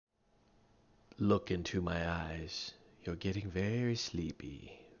Look into my eyes. You're getting very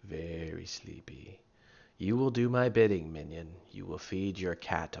sleepy, very sleepy. You will do my bidding, minion. You will feed your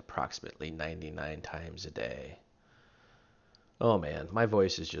cat approximately 99 times a day. Oh man, my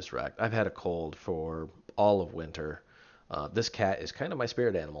voice is just wrecked. I've had a cold for all of winter. This cat is kind of my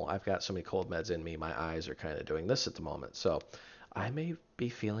spirit animal. I've got so many cold meds in me, my eyes are kind of doing this at the moment. So I may be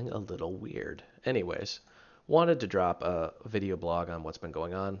feeling a little weird. Anyways, wanted to drop a video blog on what's been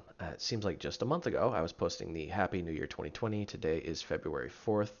going on. It seems like just a month ago I was posting the Happy New Year 2020. Today is February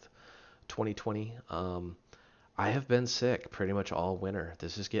 4th, 2020. I have been sick pretty much all winter.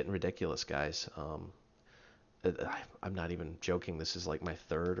 This is getting ridiculous, guys. I'm not even joking. This is like my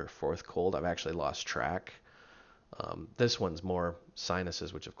third or fourth cold. I've actually lost track. This one's more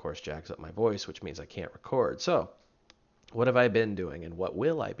sinuses, which of course jacks up my voice, which means I can't record. So, what have I been doing and what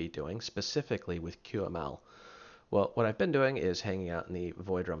will I be doing specifically with QML? Well, what I've been doing is hanging out in the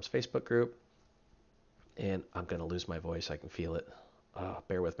Void Drums Facebook group, and I'm going to lose my voice. I can feel it.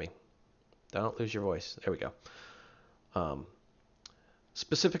 Bear with me. Don't lose your voice. There we go. Um,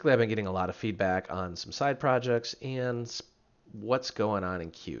 Specifically, I've been getting a lot of feedback on some side projects and what's going on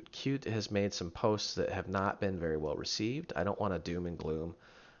in Qt. Qt has made some posts that have not been very well received. I don't want to doom and gloom.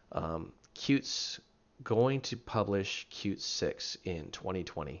 Qt's going to publish Qt 6 in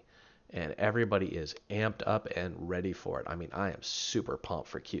 2020, and everybody is amped up and ready for it. I mean, I am super pumped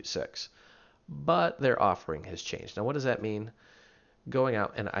for Qt 6, but their offering has changed. Now, what does that mean? Going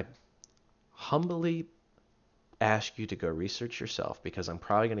out, and I humbly ask you to go research yourself because I'm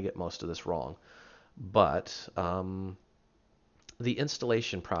probably going to get most of this wrong. But the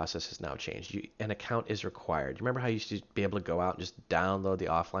installation process has now changed. An account is required. You remember how you used to be able to go out and just download the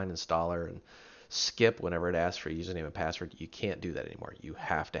offline installer and skip whenever it asks for a username and password? You can't do that anymore. You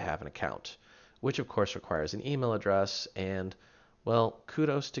have to have an account, which of course requires an email address. And well,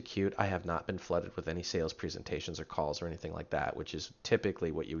 kudos to Qt. I have not been flooded with any sales presentations or calls or anything like that, which is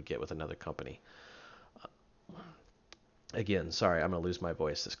typically what you would get with another company. Again, sorry, I'm going to lose my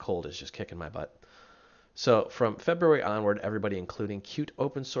voice. This cold is just kicking my butt. So from February onward, everybody, including Qt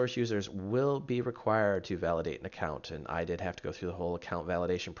open source users, will be required to validate an account. And I did have to go through the whole account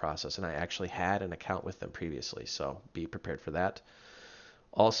validation process, and I actually had an account with them previously, so be prepared for that.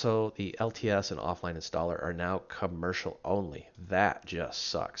 Also, the LTS and offline installer are now commercial only. That just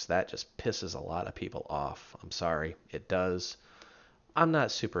sucks. That just pisses a lot of people off. I'm sorry, it does. I'm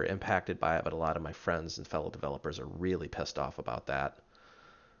not super impacted by it, but a lot of my friends and fellow developers are really pissed off about that.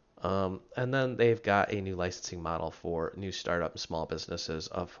 And then they've got a new licensing model for new startup and small businesses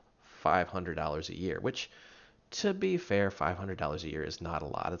of $500 a year, which, to be fair, $500 a year is not a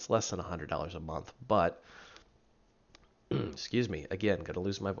lot. It's less than $100 a month. But, excuse me, again, going to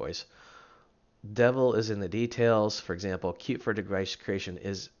lose my voice. Devil is in the details. For example, Qt for device creation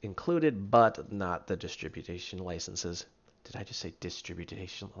is included, but not the distribution licenses. Did I just say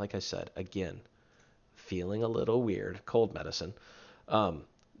distribution? Like I said, again, feeling a little weird, cold medicine.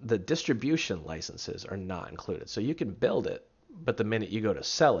 The distribution licenses are not included. So you can build it, but the minute you go to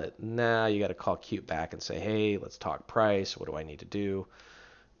sell it, now you got to call Qt back and say, hey, let's talk price. What do I need to do?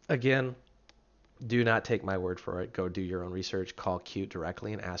 Again, do not take my word for it. Go do your own research. Call Qt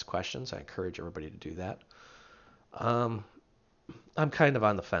directly and ask questions. I encourage everybody to do that. Um, I'm kind of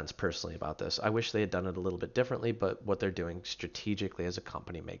on the fence personally about this. I wish they had done it a little bit differently, but what they're doing strategically as a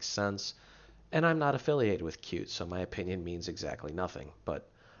company makes sense. And I'm not affiliated with Qt, so my opinion means exactly nothing. But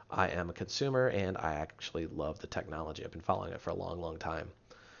I am a consumer, and I actually love the technology. I've been following it for a long, long time.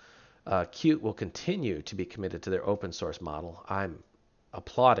 Qt will continue to be committed to their open source model. I'm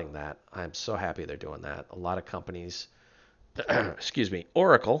applauding that. I'm so happy they're doing that. A lot of companies, excuse me,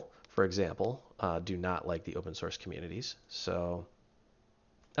 Oracle, for example, do not like the open source communities. So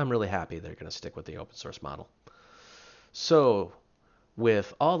I'm really happy they're going to stick with the open source model. So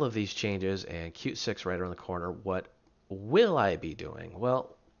with all of these changes and Qt 6 right around the corner, what will I be doing?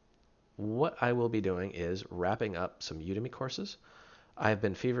 Well, what I will be doing is wrapping up some Udemy courses. I've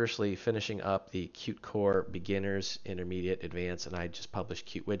been feverishly finishing up the Qt Core Beginners, Intermediate, Advanced, and I just published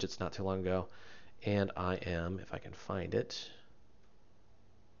Qt Widgets not too long ago. And I am, if I can find it,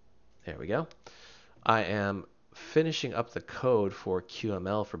 there we go. I am finishing up the code for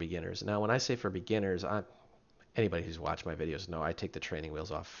QML for beginners. Now, when I say for beginners, anybody who's watched my videos know I take the training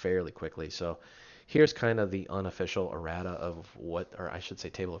wheels off fairly quickly. So here's kind of the unofficial errata of what, or I should say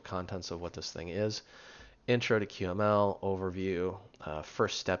table of contents of what this thing is. Intro to QML, overview,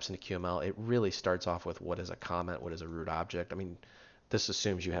 first steps into QML. It really starts off with what is a comment, what is a root object. I mean, this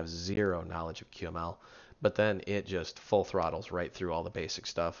assumes you have zero knowledge of QML, but then it just full throttles right through all the basic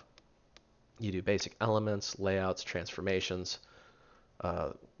stuff. You do basic elements, layouts, transformations.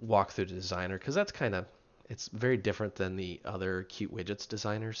 walk through the designer because that's it's very different than the other Qt widgets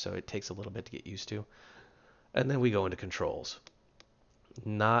designer, so it takes a little bit to get used to. And then we go into controls.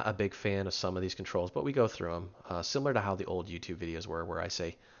 Not a big fan of some of these controls, but we go through them. Similar to how the old YouTube videos were, where I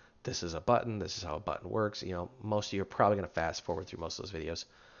say, this is a button, this is how a button works. Most of you are probably going to fast forward through most of those videos.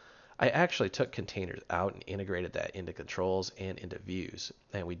 I actually took containers out and integrated that into controls and into views,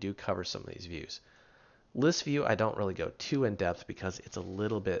 and we do cover some of these views. List view, I don't really go too in depth because it's a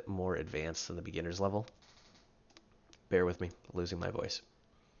little bit more advanced than the beginner's level. Bear with me, losing my voice.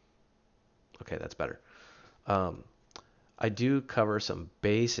 Okay, that's better. I do cover some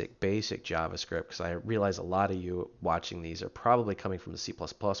basic JavaScript because I realize a lot of you watching these are probably coming from the C++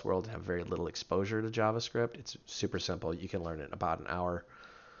 world and have very little exposure to JavaScript. It's super simple. You can learn it in about an hour.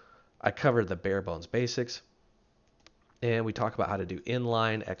 I covered the bare bones basics, and we talk about how to do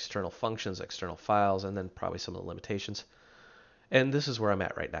inline, external functions, external files, and then probably some of the limitations. And this is where I'm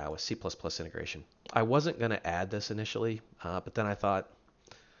at right now with C++ integration. I wasn't going to add this initially, but then I thought,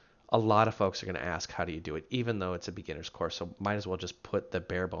 a lot of folks are going to ask, how do you do it, even though it's a beginner's course. So might as well just put the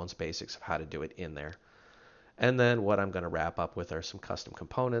bare bones basics of how to do it in there. And then what I'm going to wrap up with are some custom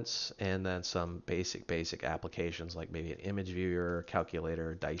components and then some basic applications like maybe an image viewer,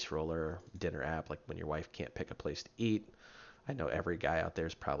 calculator, dice roller, dinner app, like when your wife can't pick a place to eat. I know every guy out there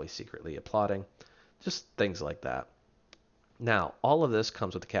is probably secretly applauding. Just things like that. Now, all of this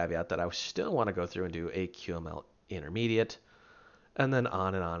comes with the caveat that I still want to go through and do a QML intermediate, and then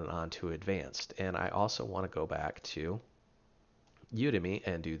on and on and on to advanced. And I also want to go back to Udemy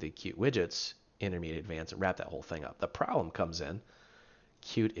and do the Qt widgets intermediate advanced and wrap that whole thing up. The problem comes in,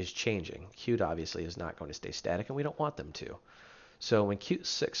 Qt is changing. Qt obviously is not going to stay static, and we don't want them to. So when Qt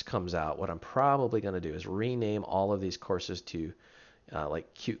 6 comes out, what I'm probably going to do is rename all of these courses to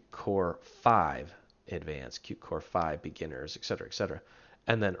like Qt Core 5 Advanced, Qt Core 5 Beginners, etc.,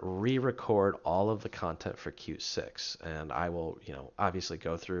 and then re-record all of the content for Qt 6. And I will, obviously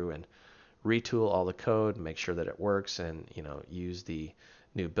go through and retool all the code, make sure that it works, and, use the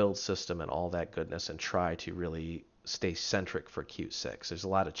new build system and all that goodness and try to really stay centric for Qt 6. There's a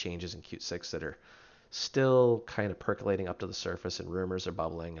lot of changes in Qt 6 that are still kind of percolating up to the surface and rumors are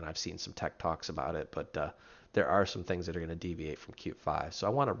bubbling, and I've seen some tech talks about it, but there are some things that are going to deviate from Qt 5. So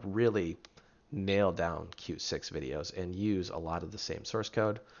I want to really nail down Qt 6 videos and use a lot of the same source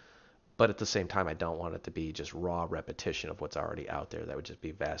code, but at the same time I don't want it to be just raw repetition of what's already out there. That would just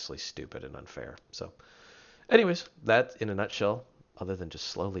be vastly stupid and unfair. So anyways, that in a nutshell, other than just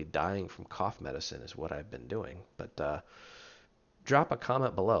slowly dying from cough medicine, is what I've been doing. But drop a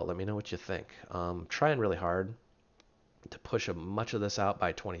comment below. Let me know what you think. Trying really hard to push much of this out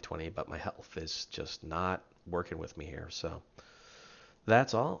by 2020, but my health is just not working with me here. So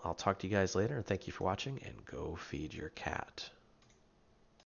that's all. I'll talk to you guys later, and thank you for watching, and go feed your cat.